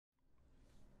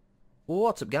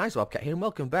What's up guys, Bobcat here and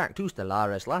welcome back to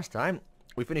Stellaris. Last time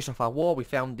we finished off our war, we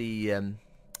found the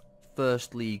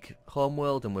first league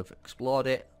homeworld and we've explored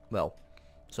it, well,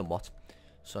 somewhat.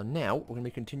 So now we're going to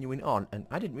be continuing on, and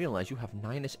I didn't realise you have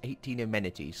 -18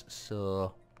 amenities,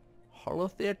 so... Horror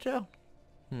Theatre?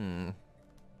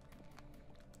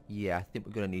 Yeah, I think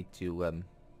we're going to need to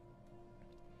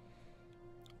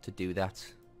do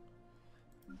that.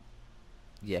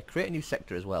 Yeah, create a new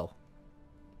sector as well.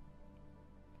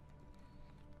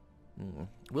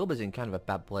 Wilbur's in kind of a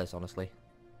bad place, honestly.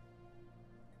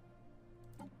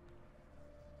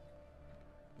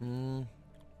 Yeah,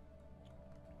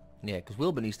 because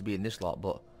Wilbur needs to be in this lot,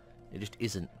 but it just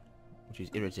isn't, which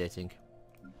is irritating.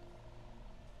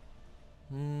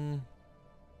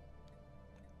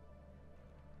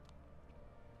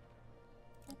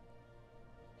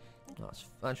 That's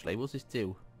actually, what's this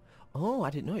do? Oh,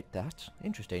 I didn't know it that.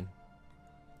 Interesting.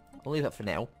 I'll leave that for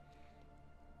now.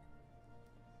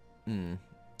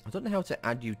 I don't know how to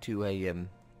add you to a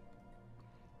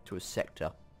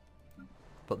sector,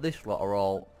 but this lot are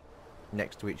all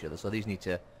next to each other, so these need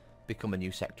to become a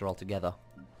new sector altogether.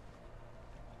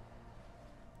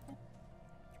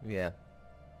 Yeah.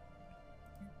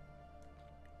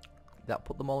 That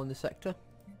put them all in the sector.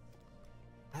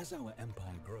 As our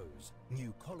empire grows,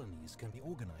 new colonies can be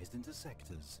organized into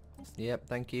sectors. Yep,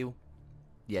 thank you.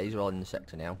 Yeah, these are all in the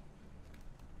sector now.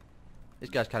 This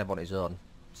guy's kind of on his own,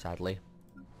 sadly.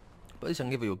 But at least I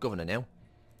can give you a governor now.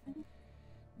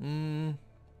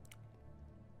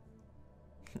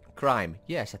 Crime.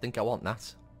 Yes, I think I want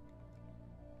that.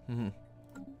 There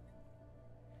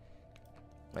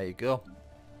you go.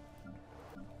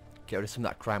 Get rid of some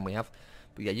of that crime we have.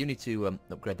 But yeah, you need to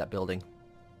upgrade that building.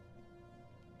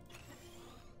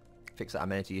 Fix that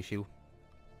amenity issue.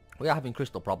 We are having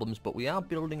crystal problems, but we are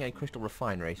building a crystal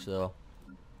refinery, so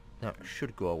that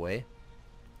should go away.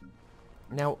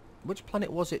 Now, which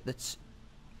planet was it that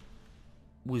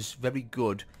was very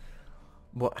good,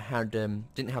 but had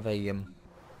didn't have a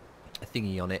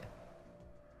thingy on it?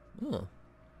 Oh,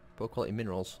 poor quality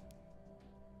minerals.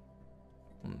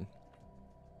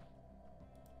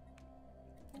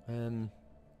 Anyway,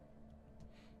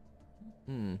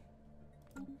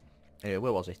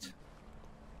 where was it?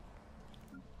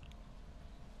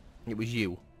 It was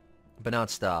you,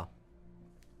 Bernard Star.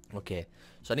 Okay,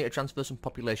 so I need to transfer some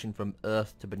population from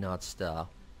Earth to Bernard Star.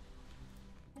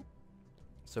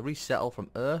 So resettle from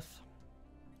Earth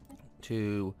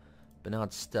to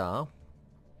Bernard Star.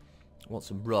 I want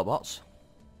some robots.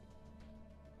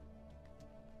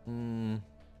 I'll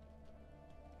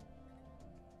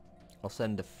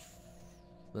send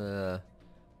a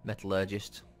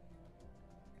metallurgist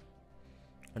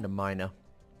and a miner.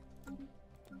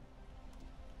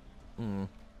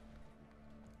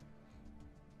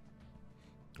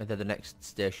 And then the next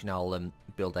station I'll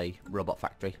build a robot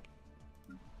factory.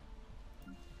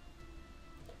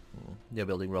 You're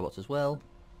building robots as well.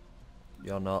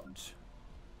 You're not.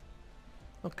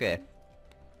 Okay.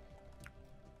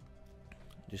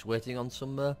 Just waiting on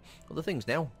some other things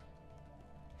now.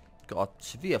 Got a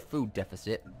severe food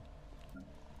deficit.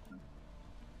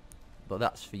 But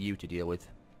that's for you to deal with,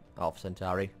 Alpha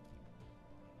Centauri.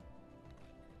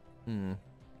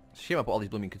 It's a shame I put all these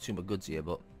blooming consumer goods here,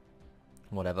 but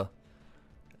whatever.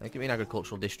 Give me an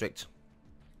agricultural district.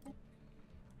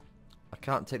 I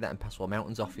can't take that Impassable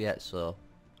Mountains off yet, so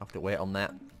I have to wait on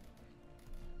that.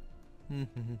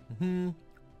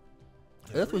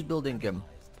 Earth was building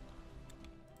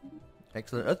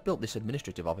excellent. Earth built this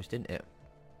administrative office, didn't it?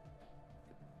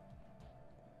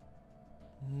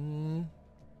 I'm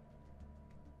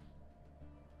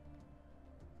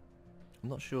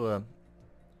not sure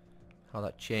how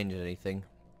that changes anything.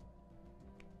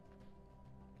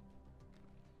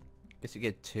 Guess it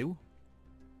get 2.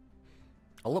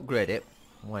 I'll upgrade it.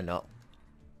 Why not?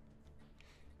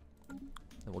 And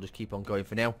we'll just keep on going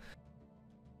for now.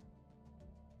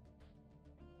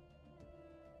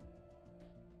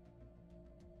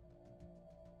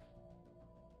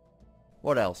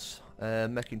 What else?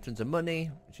 Making tons of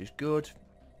money, which is good.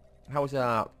 How is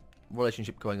our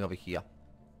relationship going over here?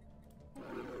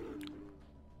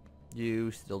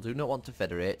 You still do not want to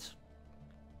federate.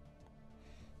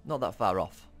 Not that far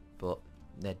off, but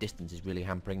their distance is really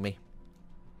hampering me.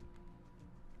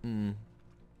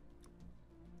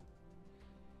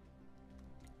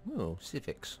 Oh,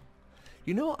 civics.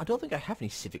 You know, I don't think I have any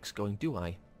civics going, do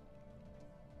I?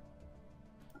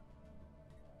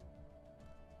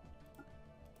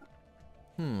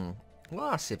 What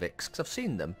are civics? Because I've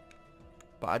seen them,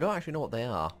 but I don't actually know what they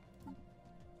are.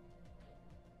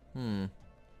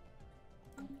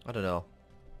 I don't know.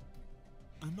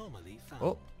 Anomaly found.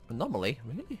 Oh, anomaly?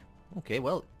 Really? Okay,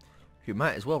 well, you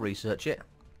might as well research it.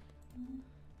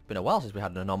 It's been a while since we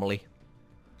had an anomaly.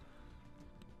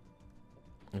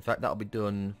 In fact, that'll be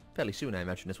done fairly soon, I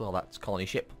imagine, as well. That's colony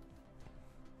ship.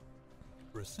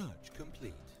 Research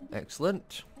complete.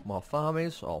 Excellent. More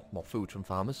farmers, or more food from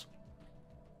farmers.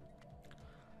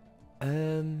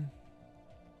 Give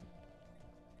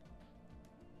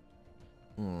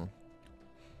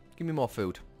me more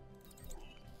food.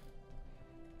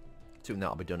 Soon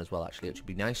that'll be done as well, actually. It should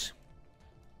be nice.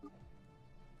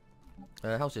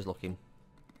 How's this looking?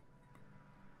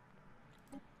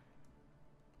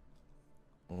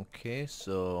 Okay,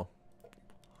 so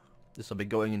this will be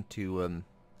going into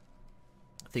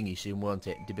thingy soon, won't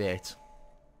it? Debate.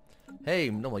 Hey,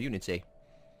 normal unity.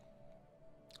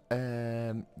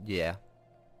 Yeah.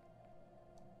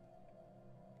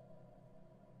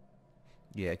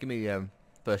 Yeah, give me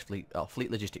first fleet,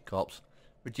 fleet logistic corps.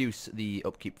 Reduce the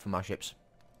upkeep for my ships.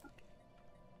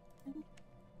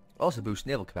 Also boost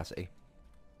naval capacity.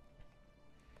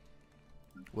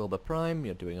 Wilbur Prime,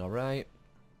 you're doing alright.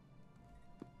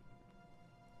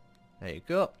 There you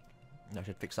go. I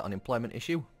should fix that unemployment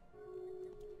issue.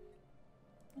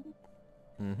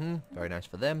 Very nice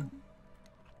for them.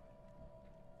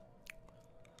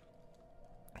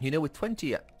 You know, with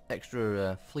 20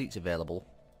 extra fleets available,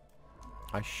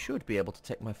 I should be able to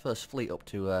take my first fleet up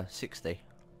to 60.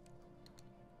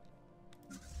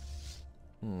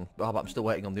 But I'm still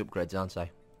waiting on the upgrades, aren't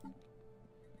I?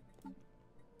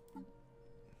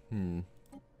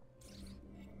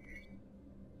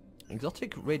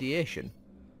 Exotic radiation.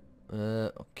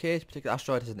 Okay, this particular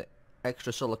asteroid has an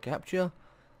extra solar capture.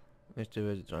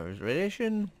 Mr.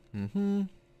 Radiation.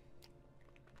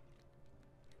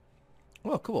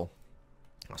 Oh, cool.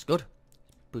 That's good.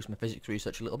 Boost my physics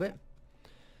research a little bit.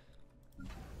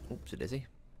 Oops, a dizzy.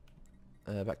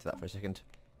 Back to that for a second.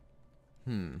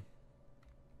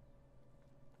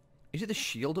 Is it the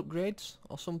shield upgrades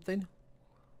or something?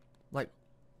 Like,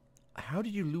 how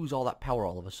did you lose all that power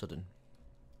all of a sudden?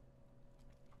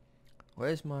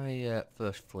 Where's my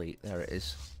first fleet? There it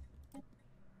is.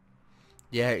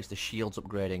 Yeah, it's the shields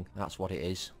upgrading. That's what it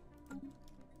is.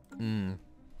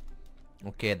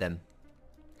 Okay then.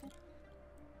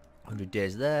 100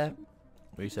 days there.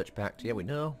 Research packed. Yeah, we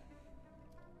know.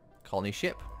 Colony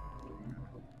ship.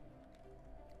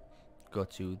 Go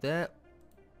to there.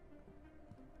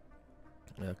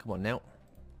 Come on now.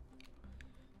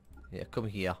 Yeah, come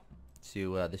here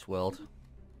to this world.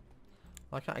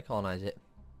 Why can't I colonize it?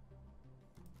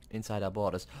 Inside our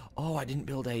borders. Oh, I didn't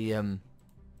build a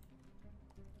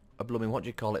blooming, what do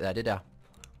you call it there, did I?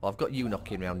 Well, I've got you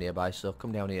knocking around nearby, so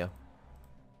come down here.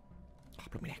 Oh,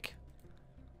 blooming heck.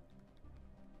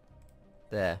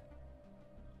 There.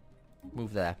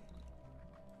 Move there.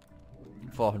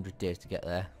 400 days to get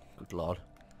there. Good lord.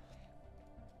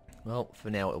 Well, for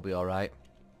now it'll be alright.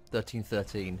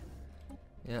 1313.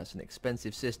 Yeah, it's an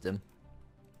expensive system.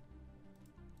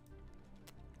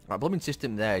 That blooming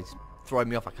system there is throwing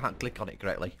me off. I can't click on it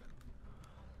correctly.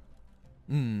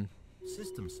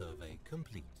 System survey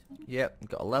complete. Yep,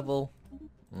 got a level.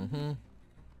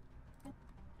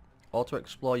 Auto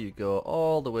explore, you go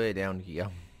all the way down here.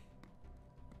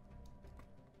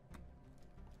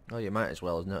 Oh, you might as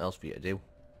well. There's nothing else for you to do.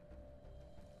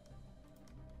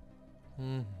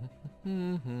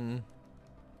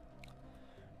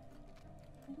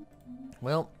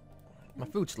 Well, my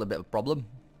food's still a bit of a problem.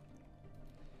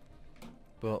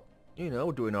 But, you know,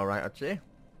 we're doing alright, I'd say.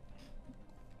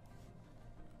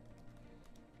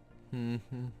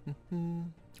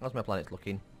 How's my planet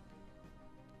looking?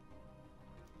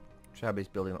 Shabby's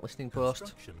building that listening post.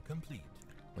 Construction complete.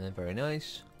 Very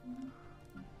nice.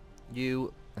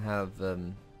 You have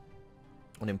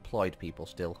unemployed people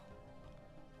still,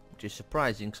 which is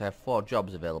surprising because I have 4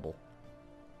 jobs available,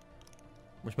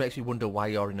 which makes me wonder why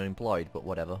you're unemployed, but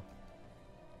whatever.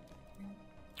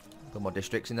 Got more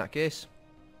districts in that case.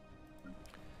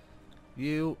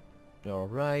 You're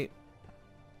alright.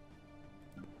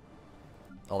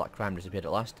 All that crime disappeared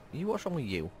at last. What's wrong with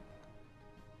you?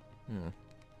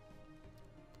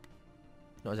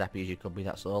 Not as happy as you could be,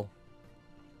 that's all.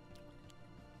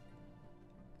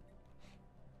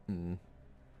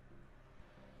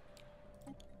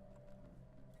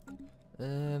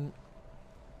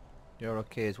 You're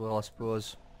okay as well, I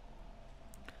suppose.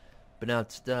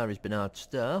 Bernard Star is Bernard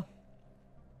Star.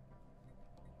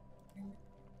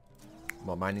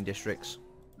 More mining districts.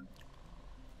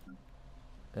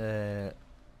 Where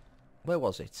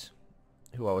was it?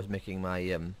 Who I was making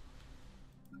my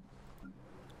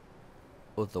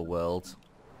other world.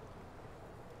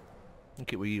 I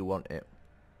think it was you want it.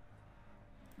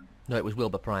 No, it was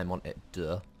Wilbur Prime want it.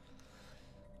 Duh.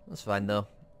 That's fine though.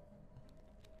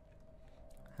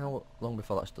 How long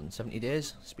before that's done? 70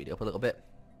 days? Speed it up a little bit.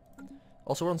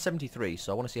 Also, we're on 73,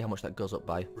 so I want to see how much that goes up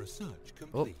by. Research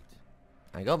complete.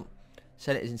 Hang on.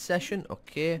 Senate is in session.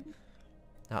 Okay.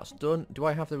 That's done. Do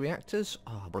I have the reactors?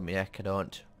 Oh, brummy heck, I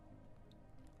don't.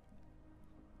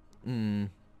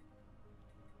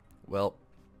 Well,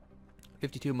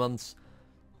 52 months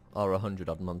or 100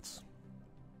 odd months.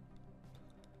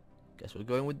 Guess we're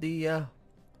going with the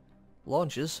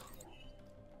launches.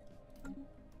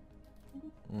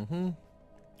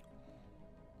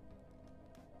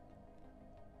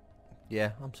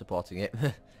 Yeah, I'm supporting it.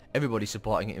 Everybody's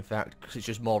supporting it, in fact, because it's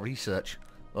just more research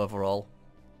overall.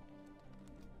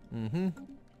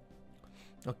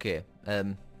 Okay.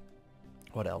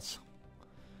 What else?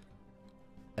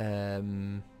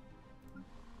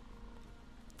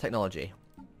 Technology.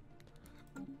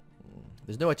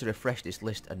 There's no way to refresh this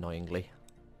list, annoyingly,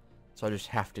 so I just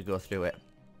have to go through it.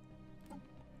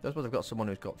 I suppose I've got someone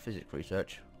who's got physics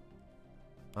research.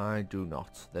 I do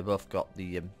not. They both got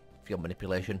the field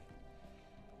manipulation.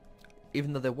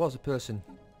 Even though there was a person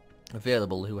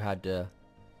available who had a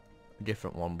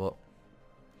different one, but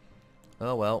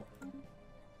oh well.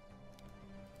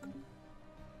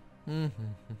 Well,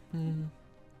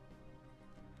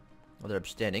 they're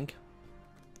abstaining.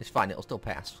 It's fine, it'll still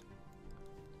pass.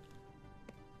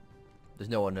 There's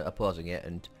no one opposing it,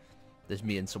 and there's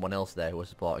me and someone else there who are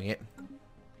supporting it.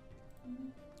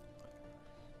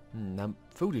 Now,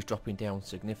 food is dropping down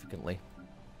significantly.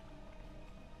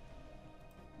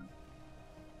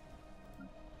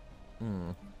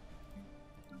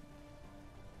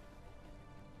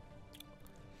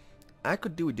 I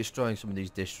could do with destroying some of these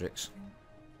districts.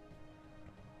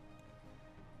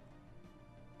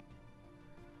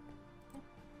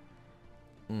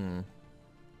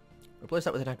 Replace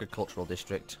that with an agricultural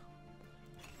district.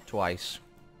 Twice.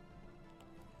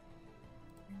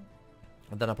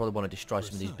 And then I probably want to destroy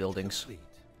some of these buildings.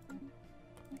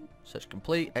 Search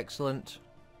complete. Excellent.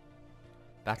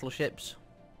 Battleships.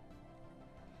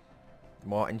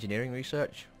 More engineering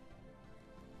research.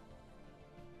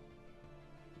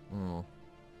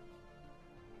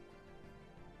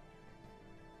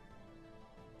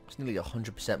 It's nearly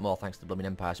 100% more thanks to the blooming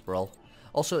Empire Sprawl.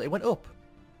 Also, it went up.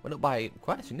 Went up by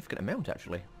quite a significant amount,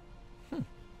 actually.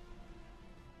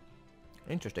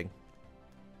 Interesting.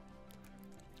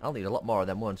 I'll need a lot more of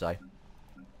them, won't I?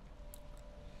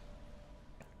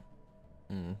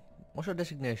 What's your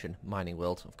designation? Mining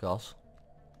world, of course.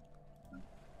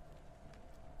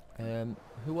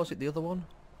 Who was it, the other one?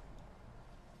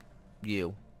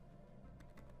 You.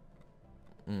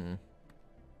 I'm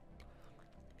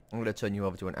going to turn you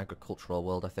over to an agricultural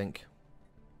world, I think.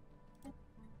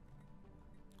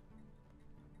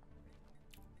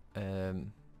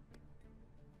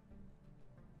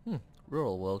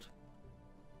 Rural world.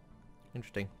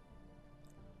 Interesting.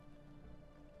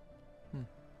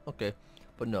 Okay.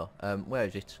 But no, where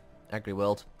is it? Agri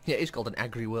world. Yeah, it's called an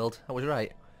agri world. I was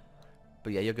right.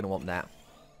 But yeah, you're going to want that.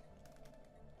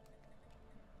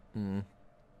 I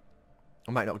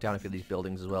might knock down a few of these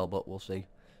buildings as well, but we'll see.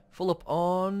 Full up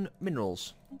on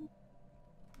minerals.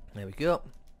 There we go.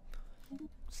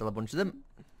 Still a bunch of them.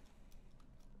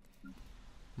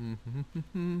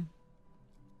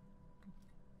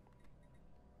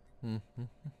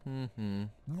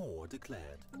 War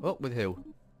declared. Oh, with who?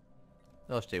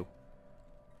 Those two.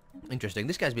 Interesting.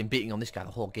 This guy's been beating on this guy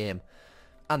the whole game.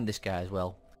 And this guy as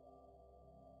well.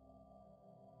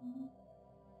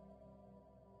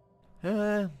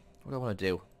 What do I want to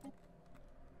do?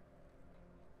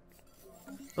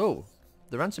 Oh,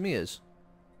 the ransomeers.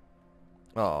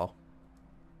 Oh.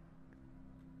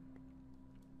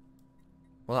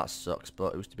 Well, that sucks,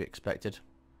 but it was to be expected.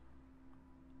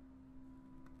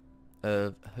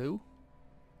 Who?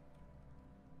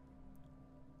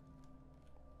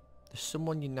 There's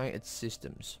someone United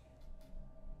Systems.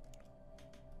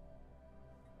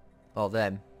 Oh,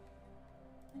 them.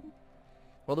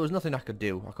 Well, there was nothing I could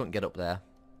do. I couldn't get up there.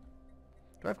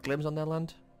 Do I have claims on their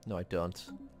land? No, I don't.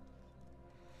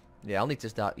 Yeah, I'll need to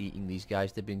start eating these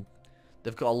guys. They've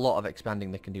got a lot of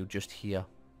expanding they can do just here.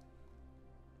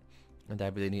 And I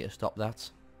really need to stop that.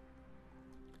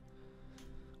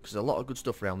 Because there's a lot of good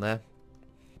stuff around there.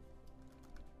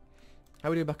 How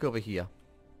are we doing back over here?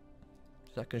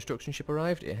 Has that construction ship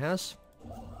arrived? It has.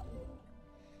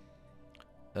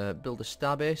 Build a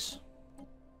starbase.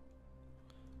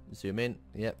 Zoom in.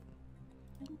 Yep.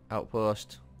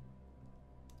 Outpost.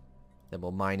 Then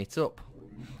we'll mine it up.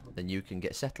 Then you can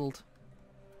get settled.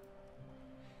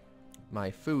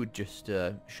 My food just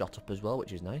shot up as well,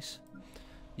 which is nice.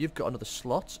 You've got another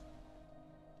slot.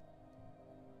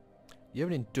 You're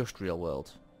an industrial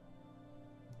world.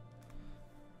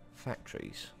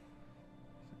 Factories.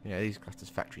 Yeah, these are classed as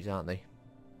factories, aren't they?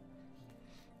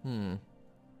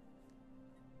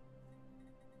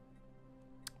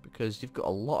 Because you've got a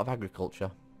lot of agriculture.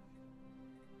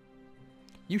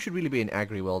 You should really be in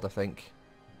agri-world, I think.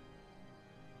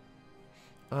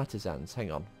 Artisans,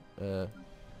 hang on.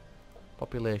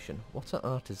 Population. What are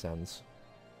artisans?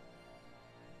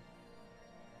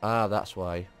 Ah, that's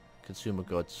why. Consumer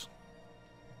goods.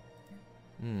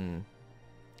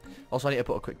 Also, I need to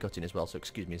put a quick cut in as well, so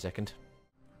excuse me a second.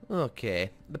 Okay,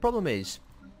 the problem is,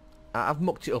 I've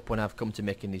mucked it up when I've come to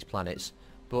making these planets,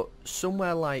 but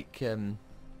somewhere like, is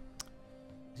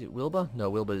it Wilbur? No,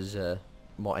 Wilbur's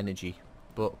more energy,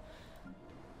 but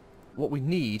what we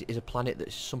need is a planet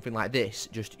that's something like this,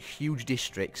 just huge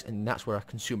districts, and that's where our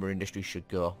consumer industry should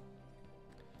go,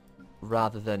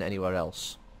 rather than anywhere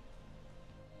else.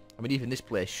 I mean, even this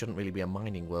place shouldn't really be a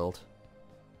mining world.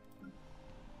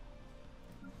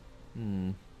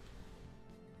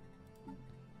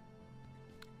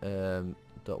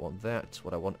 Don't want that.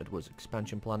 What I wanted was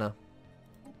expansion planner.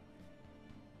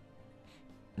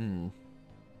 But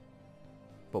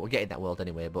we're getting that world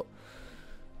anyway, but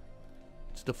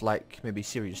stuff like maybe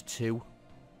Series 2.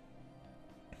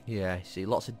 Yeah, I see,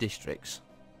 lots of districts,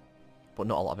 but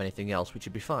not a lot of anything else, which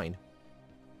would be fine.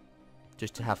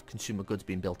 Just to have consumer goods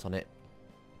being built on it.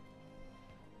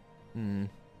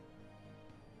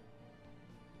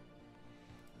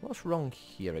 What's wrong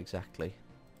here exactly?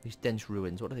 These dense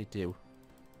ruins, what do they do?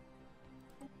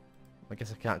 I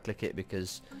guess I can't click it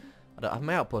because I don't have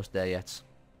my outpost there yet.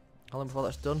 How long before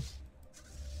that's done?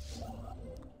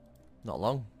 Not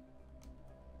long.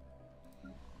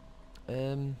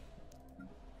 I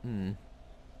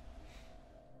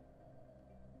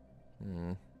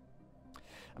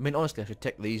mean, honestly, I should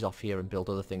take these off here and build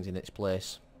other things in its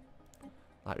place.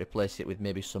 Like replace it with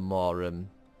maybe some more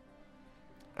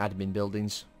admin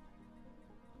buildings.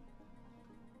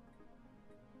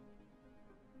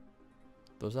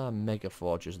 Those are mega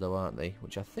forges though, aren't they?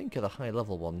 Which I think are the high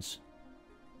level ones.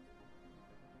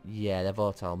 Yeah, they're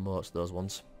volatile motes, those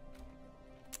ones.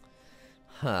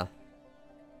 Huh.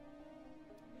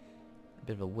 A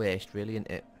bit of a waste, really, isn't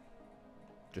it?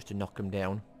 Just to knock them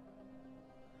down.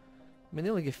 I mean, they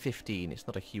only give 15. It's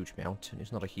not a huge amount, and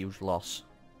it's not a huge loss.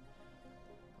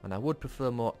 And I would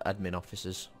prefer more admin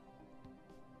officers.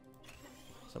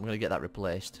 So I'm going to get that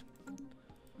replaced.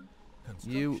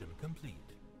 Construction complete.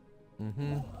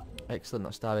 Excellent,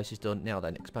 that starbase is done. Now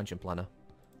then, expansion planner.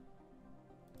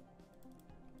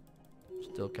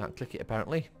 Still can't click it,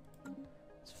 apparently.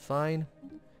 It's fine.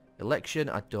 Election,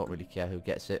 I don't really care who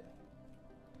gets it.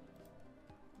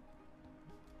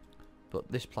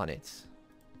 But this planet...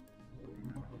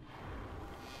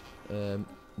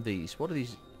 these. What are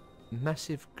these?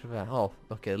 Massive... Oh,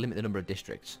 okay, limit the number of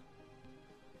districts.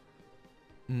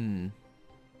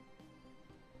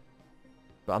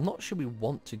 But I'm not sure we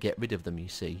want to get rid of them, you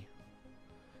see.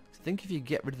 I think if you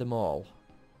get rid of them all,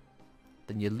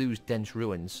 then you lose dense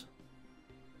ruins.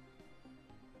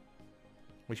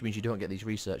 Which means you don't get these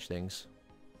research things.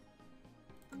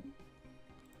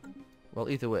 Well,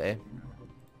 either way,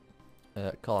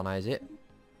 colonize it.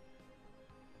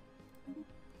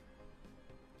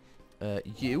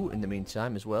 You, in the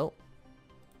meantime, as well.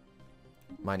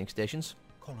 Mining stations.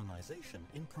 Colonization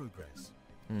in progress.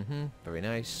 Very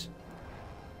nice.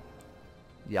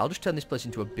 Yeah, I'll just turn this place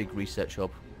into a big research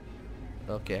hub.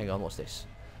 Okay, hang on, what's this?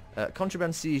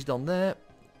 Contraband seized on there.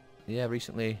 Yeah,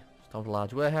 recently found a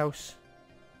large warehouse.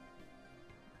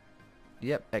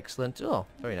 Yep, excellent. Oh,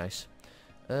 very nice.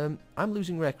 I'm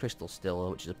losing rare crystals still,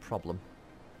 which is a problem.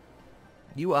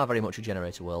 You are very much a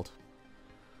generator world.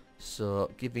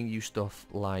 So, giving you stuff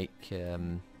like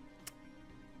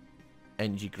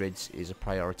energy grids is a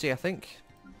priority, I think.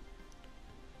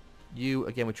 You,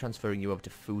 again, we're transferring you over to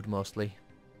food mostly.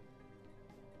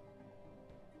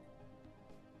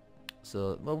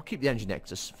 So, well, we'll keep the energy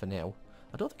nexus for now.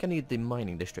 I don't think I need the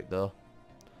mining district, though.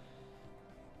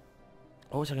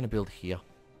 What was I going to build here?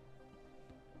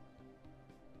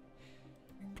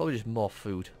 Probably just more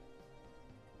food.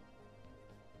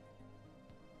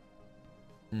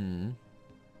 I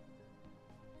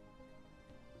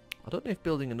don't know if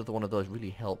building another one of those really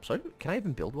helps. Can I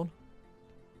even build one?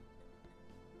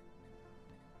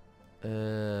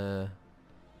 I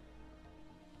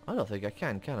don't think I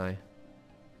can I?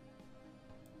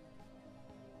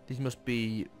 These must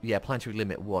be... yeah, planetary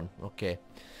limit 1. Okay.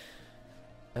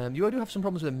 You do have some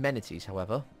problems with amenities,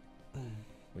 however.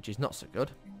 Which is not so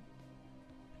good.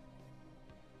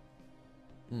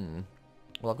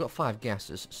 Well, I've got 5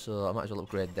 gases, so I might as well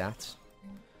upgrade that.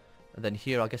 And then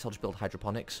here, I guess I'll just build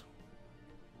hydroponics.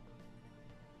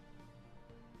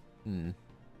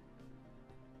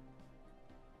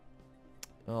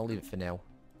 I'll leave it for now.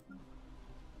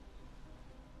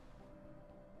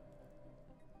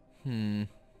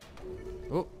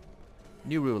 Oh,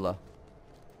 new ruler.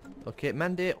 Okay,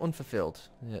 mandate unfulfilled.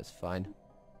 Yeah, it's fine.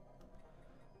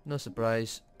 No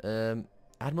surprise.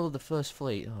 Admiral of the First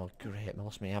Fleet. Oh, great. I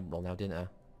lost my admiral now, didn't I?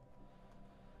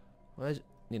 Where's...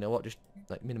 You know what? Just,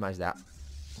 like, minimise that.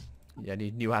 Yeah, I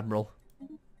need new admiral.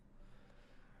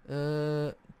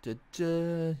 You'll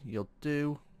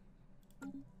do.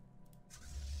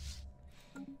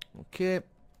 Okay.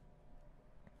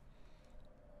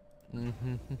 I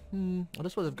don't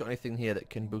suppose I've got anything here that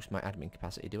can boost my admin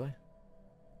capacity, do I?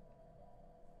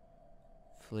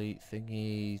 Fleet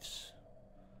thingies.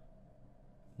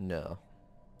 No.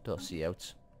 Don't see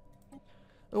out.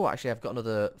 Oh, actually, I've got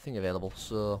another thing available.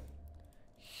 So,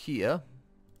 here.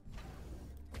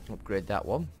 Upgrade that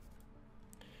one.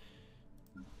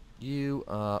 You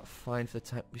are fine for the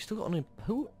time. We still got only...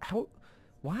 Who? How?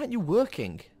 Why aren't you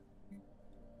working?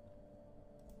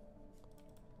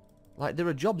 Like, there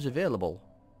are jobs available.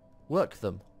 Work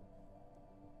them.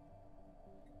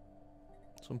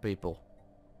 Some people.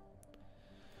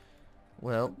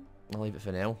 Well, I'll leave it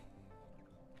for now.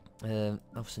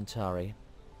 Of Centauri.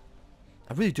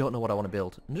 I really don't know what I want to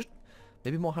build. Just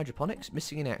maybe more hydroponics?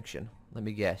 Missing in action. Let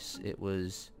me guess. It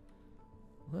was...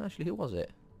 Well, actually, who was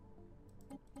it?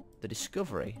 The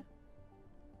Discovery.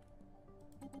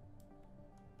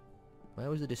 Where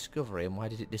was the Discovery and why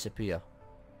did it disappear?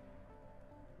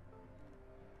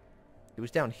 It was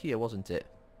down here, wasn't it?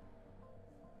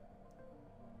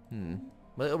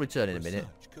 Well, it'll return in a minute.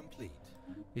 Research complete.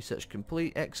 Research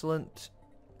complete. Excellent.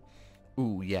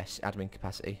 Ooh, yes. Admin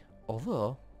capacity.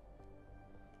 Although...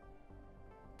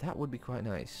 that would be quite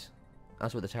nice.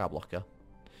 As with the tower blocker.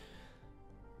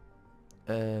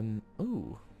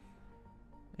 Ooh.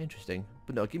 Interesting.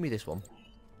 But no, give me this one.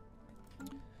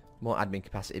 More admin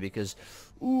capacity because...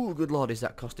 Ooh, good lord, is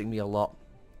that costing me a lot.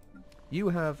 You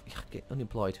have... Get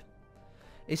unemployed.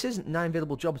 It says 9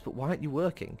 available jobs, but why aren't you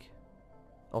working?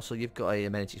 Also, you've got a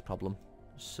amenities problem.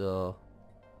 So...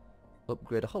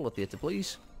 upgrade a holotheater,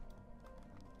 please.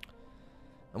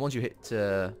 And once you hit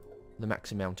the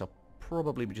max amount, I'll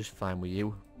probably be just fine with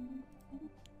you.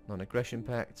 Non-aggression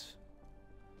pact.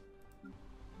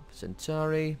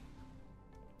 Centauri.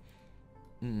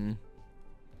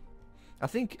 I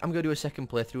think I'm going to do a second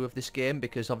playthrough of this game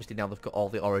because obviously now they've got all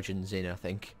the origins in, I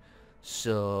think.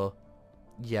 So,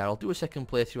 yeah, I'll do a second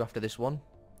playthrough after this one.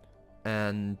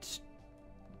 And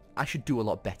I should do a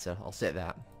lot better, I'll say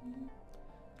that.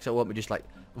 Because I won't be just like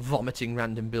vomiting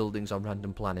random buildings on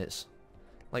random planets.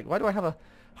 Like, why do I have a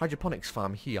hydroponics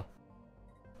farm here?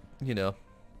 You know,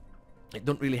 it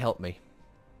doesn't really help me.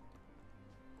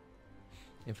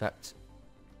 In fact,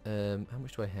 how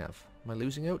much do I have? Am I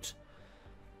losing out?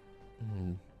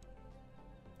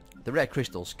 The rare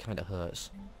crystals kind of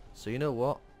hurts. So you know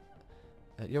what?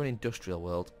 You're an industrial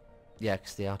world. Yeah,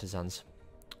 because the artisans.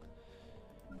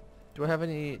 Do I have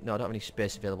any... No, I don't have any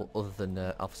space available other than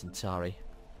Alpha Centauri.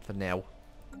 For now.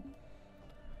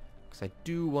 Because I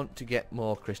do want to get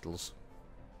more crystals.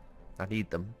 I need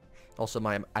them. Also,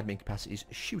 my admin capacity is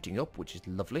shooting up, which is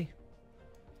lovely.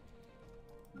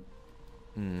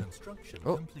 Construction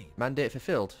complete. Mandate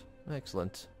fulfilled.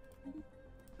 Excellent.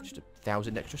 Just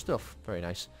 1,000 extra stuff. Very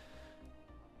nice.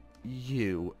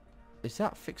 You. Does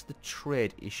that fix the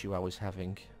trade issue I was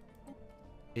having?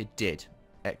 It did.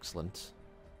 Excellent.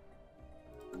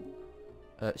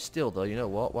 Still though, you know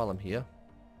what? While I'm here.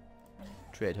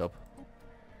 Trade hub.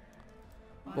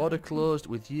 Border closed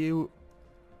with you.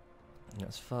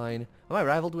 That's fine. Am I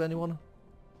rivaled with anyone?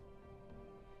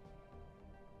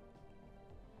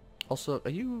 Also, are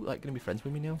you like going to be friends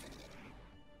with me now?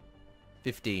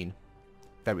 15.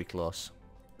 Very close.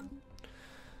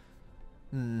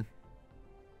 I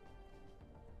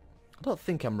don't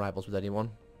think I'm rivals with anyone.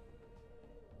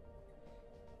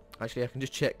 Actually, I can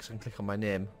just check so I can click on my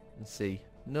name and see.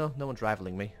 No, no one's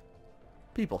rivaling me.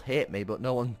 People hate me, but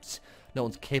no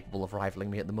one's capable of rivaling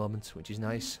me at the moment, which is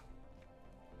nice.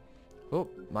 Oh,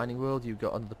 Mining World, you've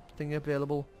got another thing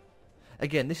available.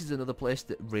 Again, this is another place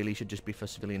that really should just be for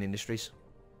civilian industries.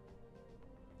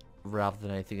 Rather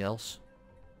than anything else.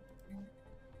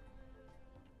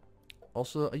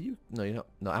 Also, are you... No, you're not.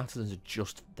 No, artisans are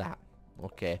just that.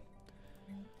 Okay.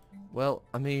 Well,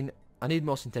 I mean, I need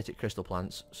more synthetic crystal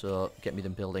plants, so get me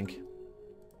them building.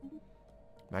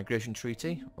 Migration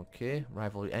treaty. Okay,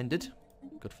 rivalry ended.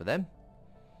 Good for them.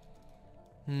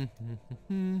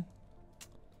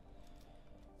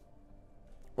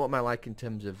 What am I like in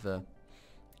terms of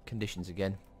conditions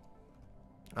again?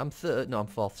 I'm third. No, I'm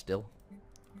fourth still.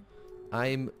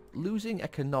 I'm losing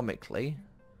economically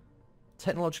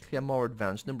Technologically, I'm more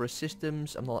advanced. Number of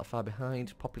systems, I'm not that far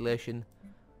behind. Population,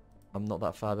 I'm not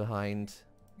that far behind.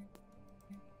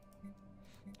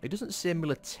 It doesn't say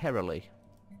militarily,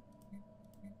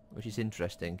 which is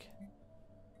interesting.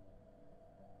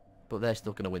 But they're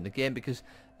still going to win the game because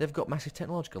they've got massive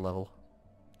technological level.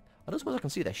 I don't suppose I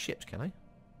can see their ships, can I?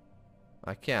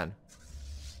 I can.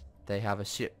 They have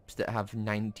ships that have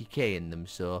 90k in them,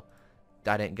 so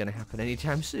that ain't going to happen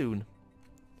anytime soon.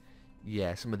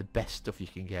 Yeah, some of the best stuff you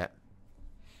can get.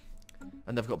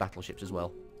 And they've got battleships as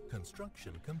well.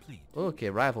 Construction complete.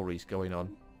 Okay, rivalry's going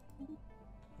on.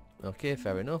 Okay,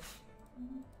 fair enough.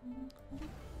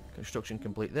 Construction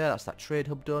complete there. That's that trade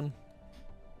hub done.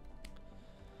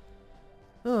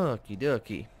 Okie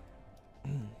dokie.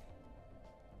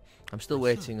 I'm still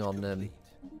waiting on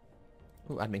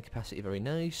admin capacity, very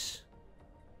nice.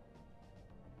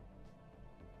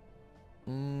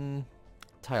 Tile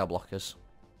blockers.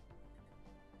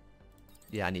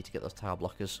 Yeah, I need to get those tile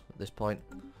blockers at this point.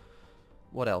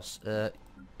 What else?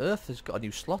 Earth has got a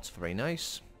new slot, very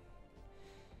nice.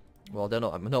 Well, I don't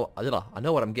know. I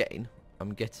know what I'm getting.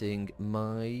 I'm getting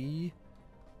my...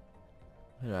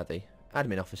 Where are they?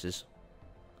 Admin officers.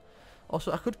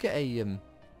 Also, I could get a...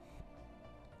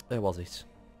 Where was it?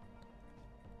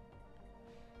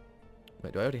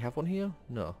 Wait, do I already have one here?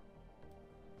 No.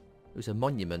 It was a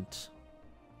monument.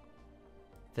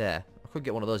 There. I could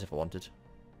get one of those if I wanted.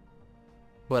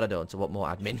 But I don't, so I want more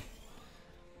admin.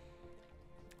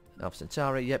 Alpha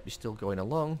Centauri, yep, you're still going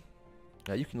along.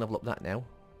 You can level up that now.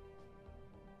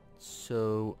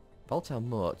 So, volatile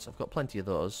motes, I've got plenty of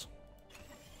those.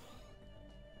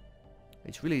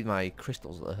 It's really my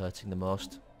crystals that are hurting the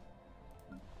most.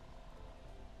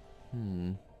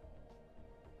 I'll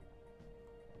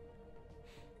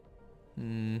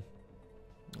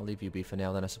leave you be for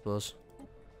now then, I suppose.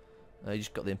 You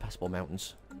just got the impassable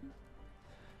mountains.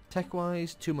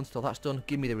 Tech-wise, 2 months till that's done.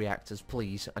 Give me the reactors,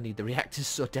 please. I need the reactors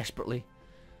so desperately.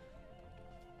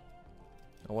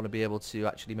 I want to be able to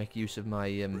actually make use of my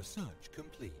research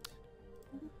complete.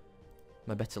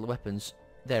 My better weapons.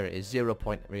 There it is, 0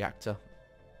 point reactor.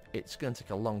 It's going to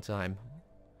take a long time.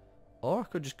 Or I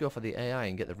could just go for the AI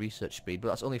and get the research speed, but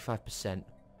that's only 5%.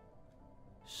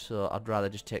 So I'd rather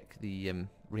just take the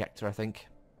reactor, I think.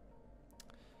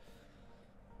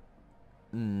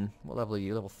 What level are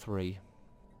you? Level 3.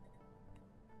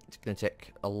 It's going to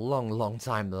take a long, long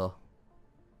time, though.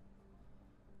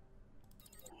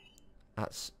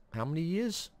 That's how many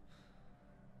years?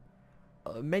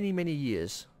 Many, many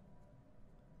years.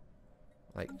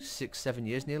 Like 6, 7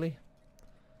 years, nearly.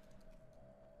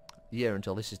 Year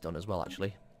until this is done as well,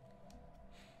 actually.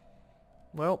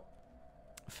 Well,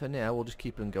 for now, we'll just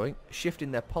keep them going.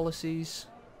 Shifting their policies.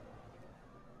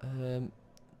 They're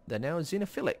now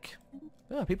xenophilic.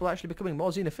 Oh, people are actually becoming more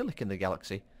xenophilic in the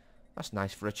galaxy. That's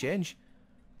nice for a change.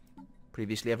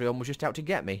 Previously, everyone was just out to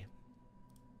get me.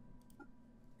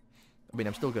 I mean,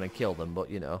 I'm still going to kill them, but,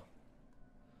 you know.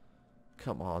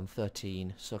 Come on,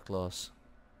 13. So close.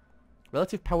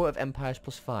 Relative power of empires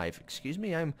 +5. Excuse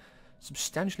me, I'm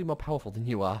substantially more powerful than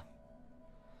you are.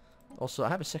 Also, I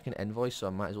have a second envoy, so I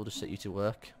might as well just set you to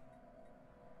work.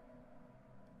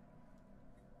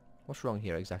 What's wrong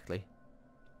here, exactly?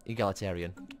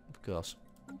 Egalitarian, of course.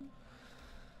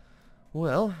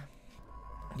 Well,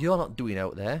 you're not doing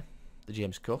out there, the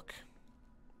James Cook.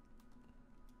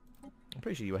 I'm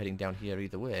pretty sure you were heading down here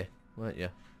either way, weren't you?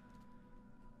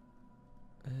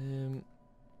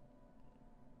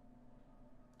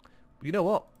 You know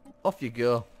what? Off you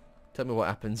go. Tell me what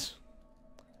happens.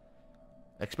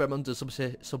 Experimental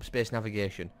subspace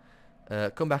navigation.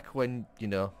 Come back when, you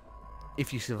know,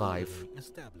 if you survive.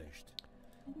 Established.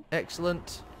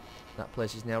 Excellent. That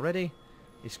place is now ready.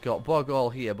 It's got bog all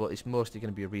here, but it's mostly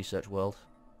going to be a research world.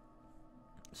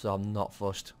 So I'm not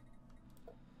fussed.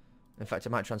 In fact, I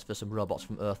might transfer some robots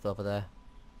from Earth over there.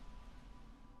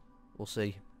 We'll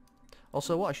see.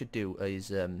 Also, what I should do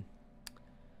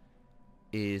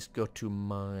is go to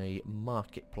my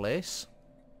marketplace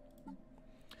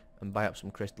and buy up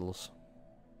some crystals.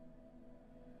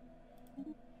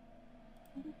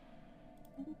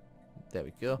 There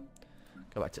we go.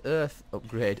 Go back to Earth.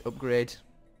 Upgrade. Upgrade.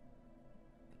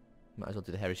 Might as well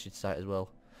do the heritage site as well.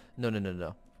 No, no, no,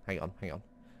 no. Hang on, hang on.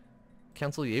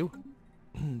 Cancel you.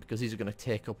 Because these are going to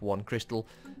take up 1 crystal.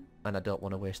 And I don't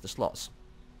want to waste the slots.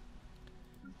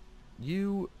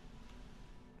 You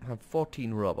have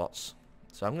 14 robots.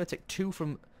 So I'm going to take 2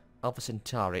 from Alpha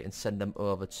Centauri and send them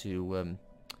over to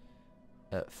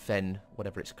Fen,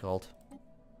 whatever it's called.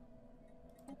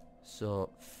 So,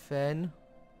 Fen.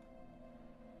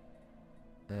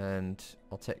 And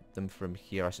I'll take them from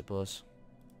here, I suppose.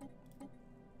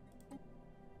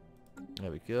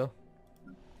 There we go.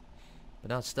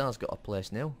 Bernard Star's got a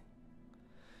place now.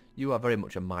 You are very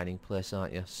much a mining place,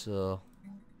 aren't you? So,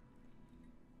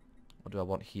 what do I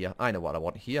want here? I know what I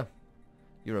want here.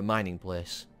 You're a mining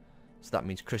place. So that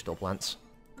means crystal plants.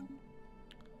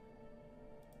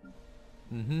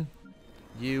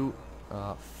 You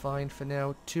are fine for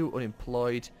now. 2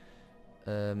 unemployed.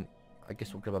 I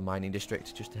guess we'll grab a mining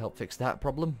district just to help fix that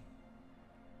problem.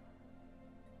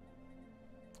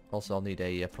 Also, I'll need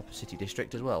a proper city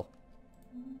district as well.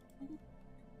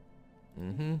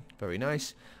 Very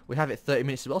nice. We have it 30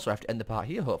 minutes as well, so I have to end the part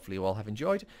here. Hopefully you all have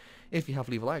enjoyed. If you have,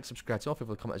 leave a like, subscribe to all, leave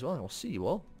a comment as well, and I'll see you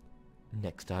all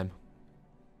next time.